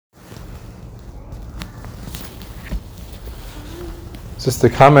Just to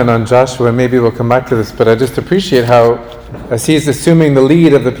comment on Joshua, maybe we'll come back to this, but I just appreciate how, as he's assuming the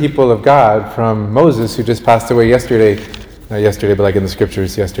lead of the people of God from Moses, who just passed away yesterday, not yesterday, but like in the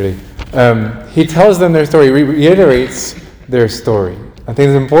scriptures yesterday, he tells them their story, reiterates their story. I think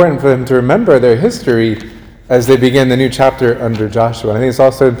it's important for them to remember their history as they begin the new chapter under Joshua. And I think it's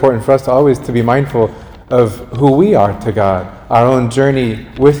also important for us to always to be mindful of who we are to God, our own journey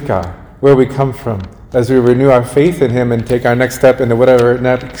with God, where we come from, as we renew our faith in Him and take our next step into whatever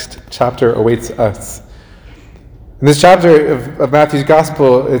next chapter awaits us. In this chapter of Matthew's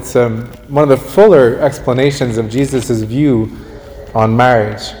Gospel, it's one of the fuller explanations of Jesus' view on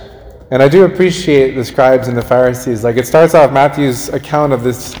marriage. And I do appreciate the scribes and the Pharisees. Like, it starts off, Matthew's account of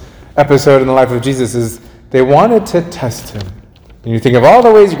this episode in the life of Jesus is they wanted to test Him. And you think of all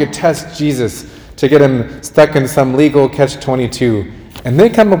the ways you could test Jesus to get Him stuck in some legal catch-22. And they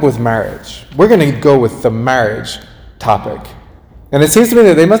come up with marriage. We're going to go with the marriage topic. And it seems to me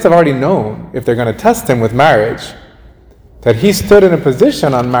that they must have already known, if they're going to test Him with marriage, that He stood in a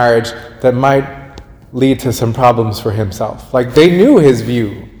position on marriage that might lead to some problems for Himself. Like, they knew His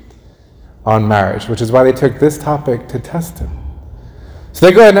view on marriage, which is why they took this topic to test Him. So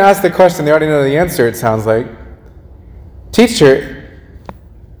they go ahead and ask the question. They already know the answer, it sounds like. Teacher,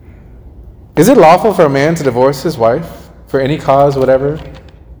 is it lawful for a man to divorce his wife for any cause, whatever?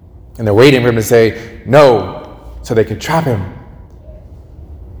 And they're waiting for Him to say no, so they could trap Him.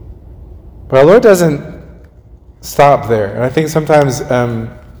 But our Lord doesn't stop there. And I think sometimes,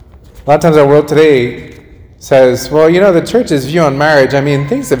 a lot of times our world today says, well, the church's view on marriage,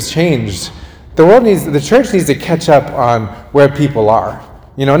 things have changed. The church needs to catch up on where people are.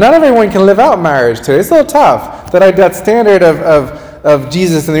 Not everyone can live out marriage today. It's a little tough. That standard of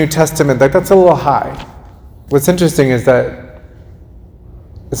Jesus in the New Testament, that's a little high. What's interesting is that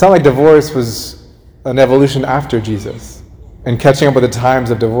it's not like divorce was an evolution after Jesus and catching up with the times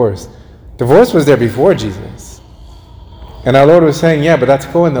of divorce. Divorce was there before Jesus. And our Lord was saying, yeah, but that's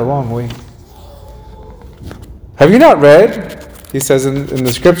going the wrong way. Have you not read, He says in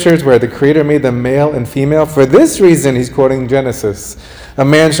the scriptures, where the Creator made them male and female? For this reason, He's quoting Genesis, a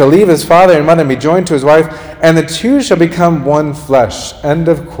man shall leave his father and mother and be joined to his wife, and the two shall become one flesh. End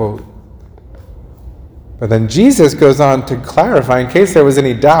of quote. But then Jesus goes on to clarify, in case there was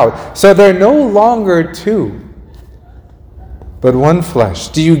any doubt. So they're no longer two, but one flesh.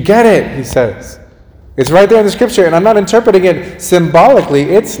 Do you get it? He says. It's right there in the scripture, and I'm not interpreting it symbolically,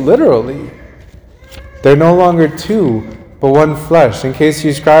 it's literally. They're no longer two, but one flesh. In case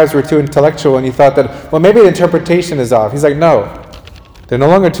you scribes were too intellectual and you thought that, well, maybe the interpretation is off. He's like, no. They're no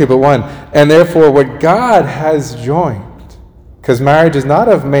longer two, but one. And therefore, what God has joined, because marriage is not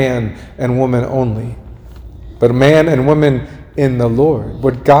of man and woman only, but man and woman in the Lord.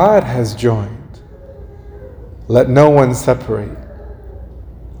 What God has joined, let no one separate.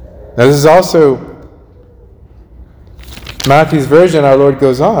 Now this is also Matthew's version. Our Lord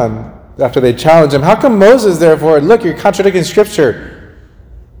goes on, after they challenge Him, how come Moses, therefore, look, you're contradicting Scripture.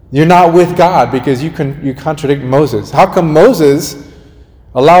 You're not with God because you contradict Moses. How come Moses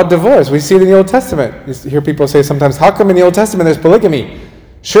allowed divorce? We see it in the Old Testament. You hear people say sometimes, how come in the Old Testament there's polygamy?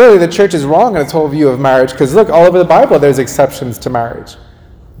 Surely the church is wrong in its whole view of marriage, because look, all over the Bible there's exceptions to marriage.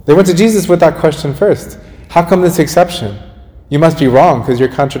 They went to Jesus with that question first. How come this exception? You must be wrong because you're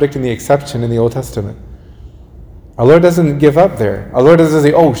contradicting the exception in the Old Testament. Our Lord doesn't give up there. Our Lord doesn't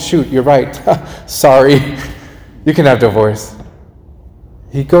say, oh shoot, you're right. Sorry, you can have divorce.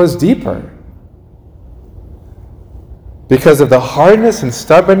 He goes deeper. Because of the hardness and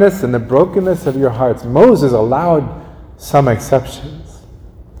stubbornness and the brokenness of your hearts, Moses allowed some exceptions.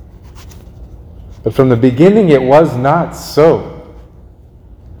 But from the beginning it was not so.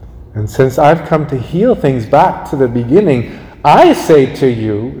 And since I've come to heal things back to the beginning, I say to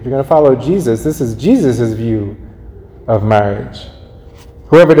you, if you're going to follow Jesus, this is Jesus' view of marriage.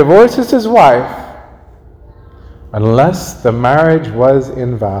 Whoever divorces his wife, unless the marriage was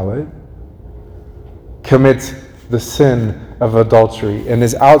invalid, commits the sin of adultery and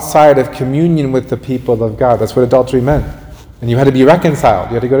is outside of communion with the people of God. That's what adultery meant. And you had to be reconciled.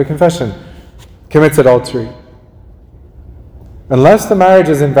 You had to go to confession. Commits adultery. Unless the marriage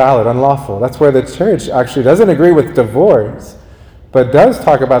is invalid, unlawful. That's where the church actually doesn't agree with divorce, but does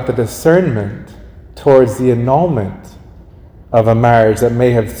talk about the discernment towards the annulment of a marriage that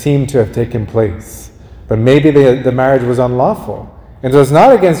may have seemed to have taken place. But maybe the marriage was unlawful. And so it's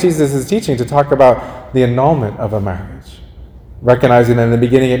not against Jesus' teaching to talk about the annulment of a marriage, recognizing that in the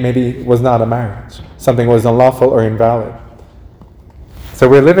beginning it maybe was not a marriage. Something was unlawful or invalid. So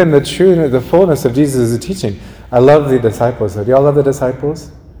we're living the fullness of Jesus' teaching. I love the disciples. Do y'all love the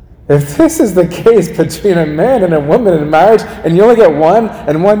disciples? If this is the case between a man and a woman in marriage, and you only get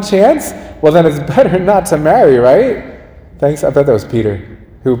one chance, well then it's better not to marry, right? Thanks. I bet that was Peter,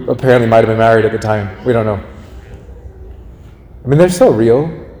 who apparently might have been married at the time. We don't know. I mean, they're so real.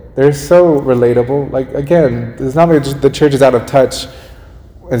 They're so relatable. Like, again, it's not like the church is out of touch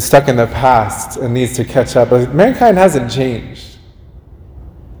and stuck in the past and needs to catch up. But mankind hasn't changed.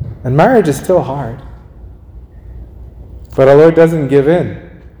 And marriage is still hard. But our Lord doesn't give in,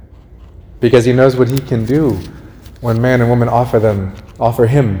 because he knows what he can do when man and woman offer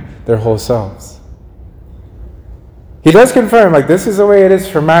him their whole selves. He does confirm, like, this is the way it is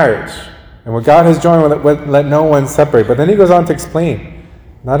for marriage. And what God has joined, let no one separate. But then he goes on to explain,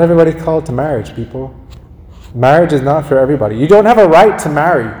 not everybody's called to marriage, people. Marriage is not for everybody. You don't have a right to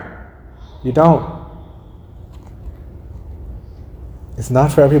marry. You don't. It's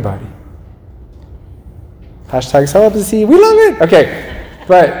not for everybody. Hashtag celibacy, we love it. Okay,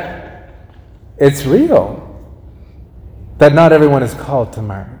 but it's real that not everyone is called to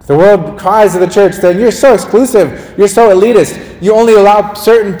marriage. The world cries to the church saying, you're so exclusive, you're so elitist, you only allow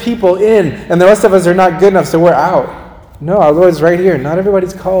certain people in, and the rest of us are not good enough, so we're out. No, our Lord's right here. Not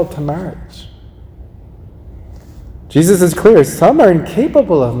everybody's called to marriage. Jesus is clear. Some are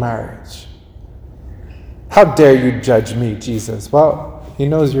incapable of marriage. How dare you judge me, Jesus? Well, he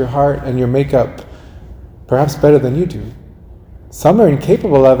knows your heart and your makeup perhaps better than you do. Some are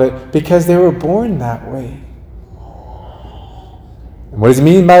incapable of it because they were born that way. And what does he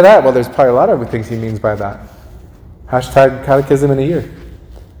mean by that? Well, there's probably a lot of things he means by that. Hashtag catechism in a year.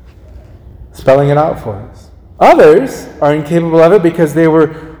 Spelling it out for us. Others are incapable of it because they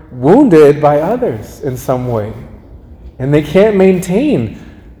were wounded by others in some way. And they can't maintain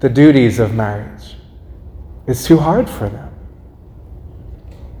the duties of marriage. It's too hard for them.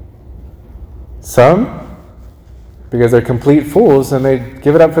 Some, because they're complete fools and they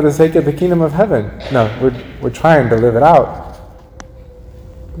give it up for the sake of the kingdom of heaven. No, we're trying to live it out.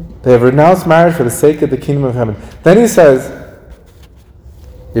 They have renounced marriage for the sake of the kingdom of heaven. Then he says,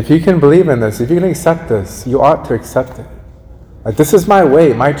 if you can believe in this, if you can accept this, you ought to accept it. Like, this is my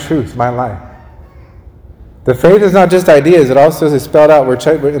way, my truth, my life. The faith is not just ideas, it also is spelled out.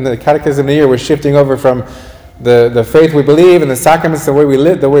 We're in the catechism of the year, we're shifting over from the faith we believe and the sacraments, the way we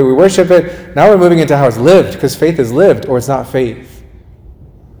live, the way we worship it. Now we're moving into how it's lived, because faith is lived or it's not faith.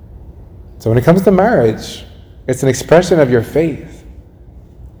 So when it comes to marriage, it's an expression of your faith.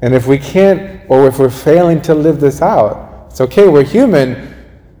 And if we can't, or if we're failing to live this out, it's okay, we're human,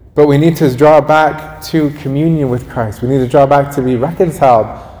 but we need to draw back to communion with Christ. We need to draw back to be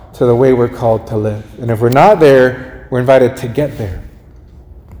reconciled to the way we're called to live. And if we're not there, we're invited to get there.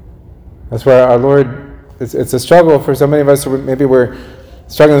 That's where our Lord, it's a struggle for so many of us. Maybe we're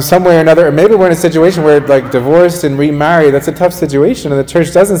struggling some way or another, or maybe we're in a situation where, like, divorced and remarried, that's a tough situation. And the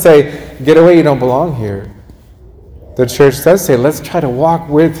church doesn't say, get away, you don't belong here. The church does say, let's try to walk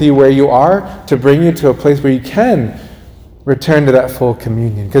with you where you are to bring you to a place where you can return to that full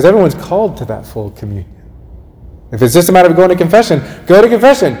communion. Because everyone's called to that full communion. If it's just a matter of going to confession, go to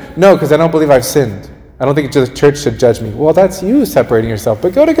confession. No, because I don't believe I've sinned. I don't think the church should judge me. Well, that's you separating yourself,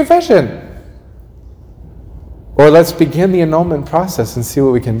 but go to confession. Or let's begin the annulment process and see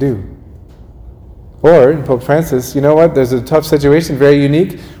what we can do. Or, Pope Francis, you know what, there's a tough situation, very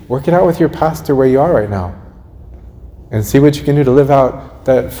unique. Work it out with your pastor where you are right now. And see what you can do to live out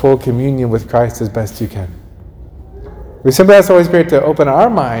that full communion with Christ as best you can. We simply ask the Holy Spirit to open our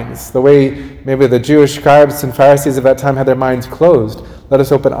minds the way maybe the Jewish scribes and Pharisees of that time had their minds closed. Let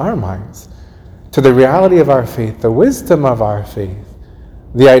us open our minds to the reality of our faith, the wisdom of our faith,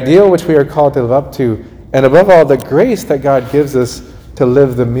 the ideal which we are called to live up to, and above all, the grace that God gives us to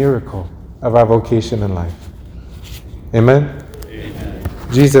live the miracle of our vocation in life. Amen? Amen.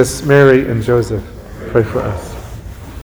 Jesus, Mary, and Joseph, pray for us.